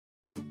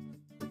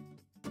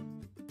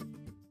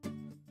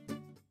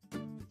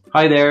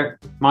Hi there,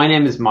 my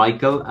name is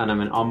Michael and I'm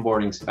an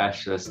onboarding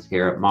specialist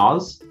here at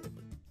Moz.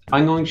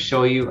 I'm going to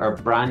show you our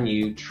brand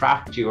new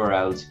tracked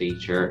URLs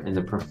feature in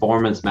the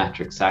performance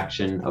metrics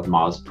section of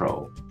Moz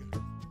Pro.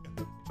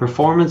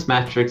 Performance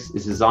metrics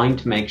is designed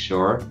to make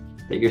sure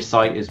that your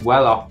site is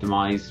well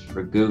optimized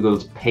for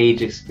Google's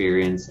page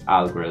experience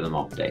algorithm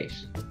update.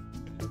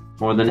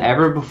 More than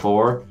ever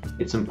before,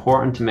 it's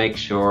important to make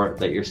sure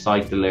that your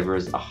site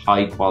delivers a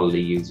high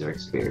quality user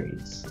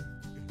experience,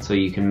 so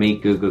you can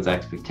meet Google's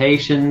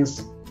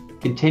expectations,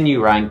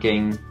 continue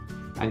ranking,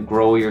 and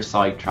grow your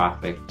site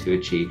traffic to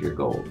achieve your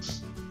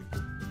goals.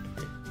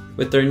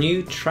 With their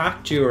new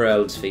Tracked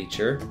URLs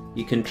feature,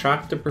 you can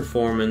track the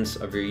performance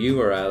of your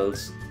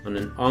URLs on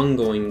an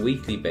ongoing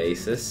weekly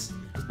basis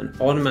and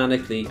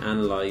automatically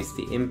analyze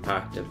the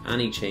impact of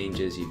any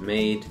changes you've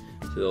made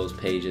to those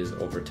pages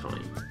over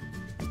time.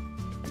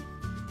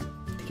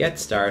 To get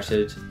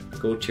started,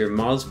 go to your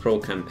Moz Pro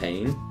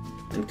campaign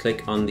and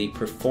click on the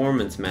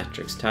Performance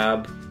Metrics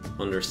tab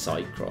under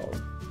Site Crawl.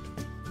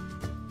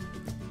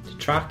 To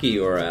track a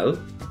URL,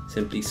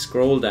 simply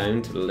scroll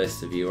down to the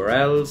list of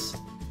URLs,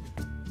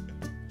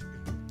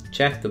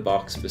 check the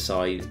box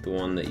beside the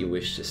one that you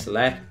wish to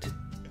select,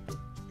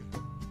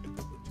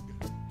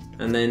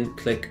 and then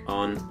click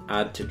on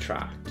Add to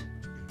Tracked.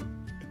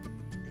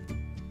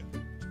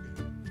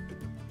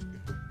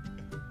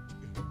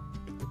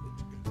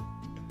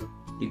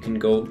 You can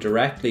go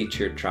directly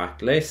to your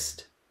tracked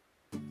list,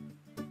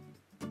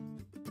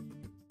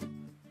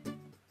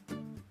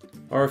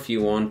 or if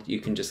you want, you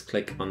can just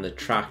click on the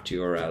Tracked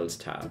URLs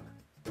tab.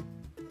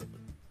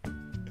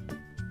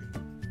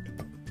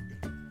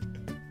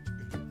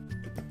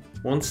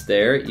 Once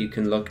there, you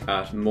can look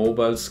at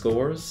mobile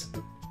scores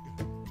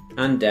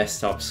and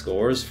desktop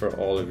scores for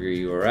all of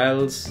your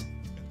URLs,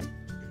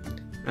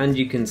 and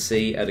you can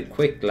see at a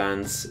quick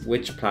glance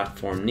which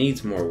platform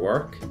needs more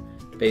work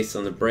based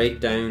on the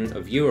breakdown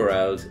of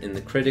URLs in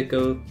the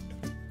critical,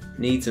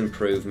 needs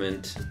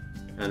improvement,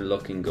 and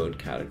looking good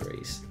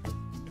categories.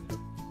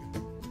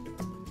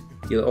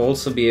 You'll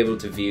also be able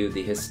to view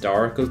the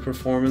historical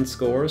performance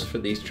scores for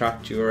these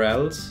tracked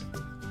URLs.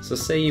 So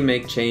say you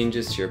make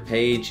changes to your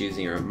page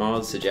using our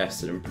Moz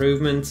suggested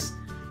improvements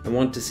and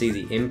want to see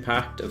the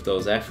impact of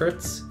those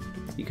efforts,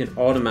 you can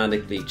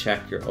automatically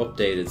check your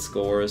updated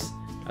scores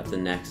at the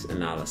next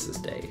analysis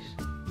date.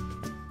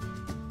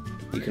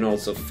 You can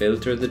also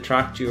filter the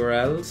tracked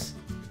URLs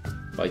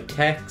by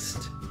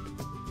text,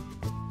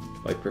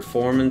 by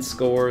performance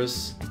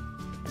scores,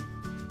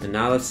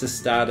 analysis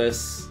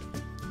status,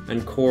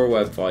 and Core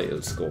Web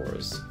Vitals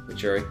scores,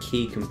 which are a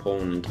key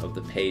component of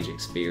the page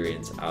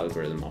experience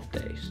algorithm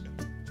update.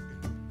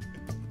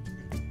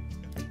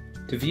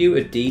 To view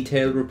a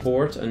detailed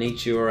report on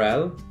each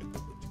URL,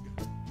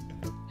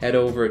 head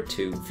over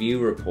to View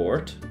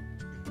Report.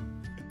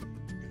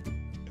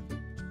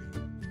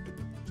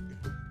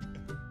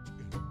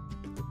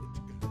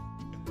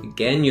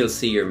 Again, you'll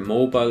see your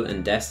mobile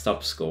and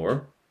desktop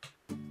score,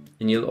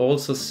 and you'll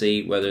also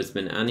see whether there's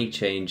been any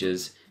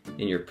changes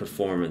in your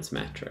performance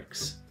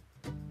metrics,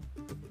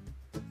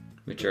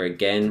 which are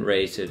again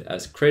rated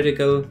as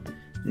critical,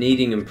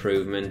 needing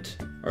improvement,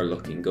 or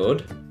looking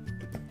good.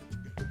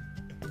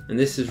 And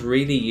this is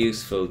really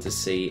useful to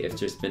see if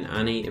there's been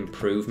any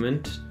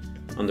improvement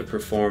on the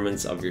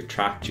performance of your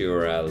tracked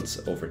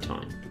URLs over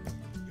time.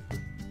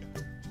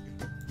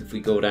 If we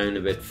go down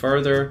a bit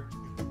further,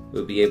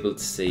 we'll be able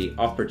to see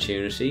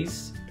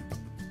opportunities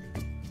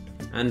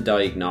and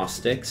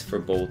diagnostics for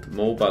both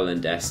mobile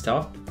and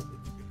desktop.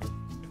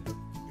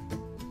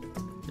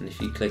 And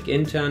if you click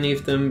into any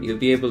of them, you'll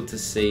be able to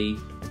see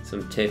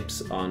some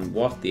tips on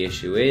what the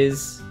issue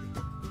is,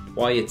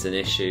 why it's an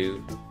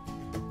issue,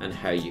 and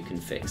how you can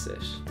fix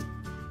it.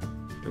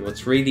 And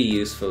what's really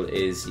useful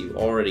is you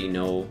already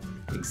know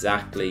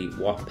exactly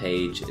what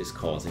page is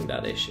causing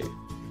that issue.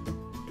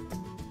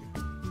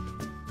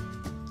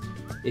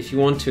 If you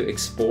want to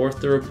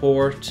export the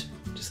report,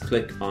 just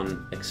click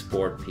on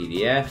Export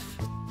PDF.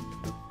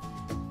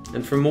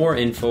 And for more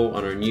info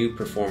on our new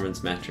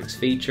performance metrics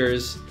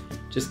features,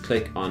 just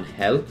click on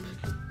Help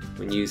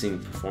when using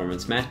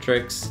performance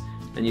metrics,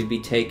 and you'll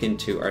be taken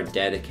to our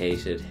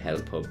dedicated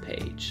Help Hub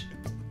page.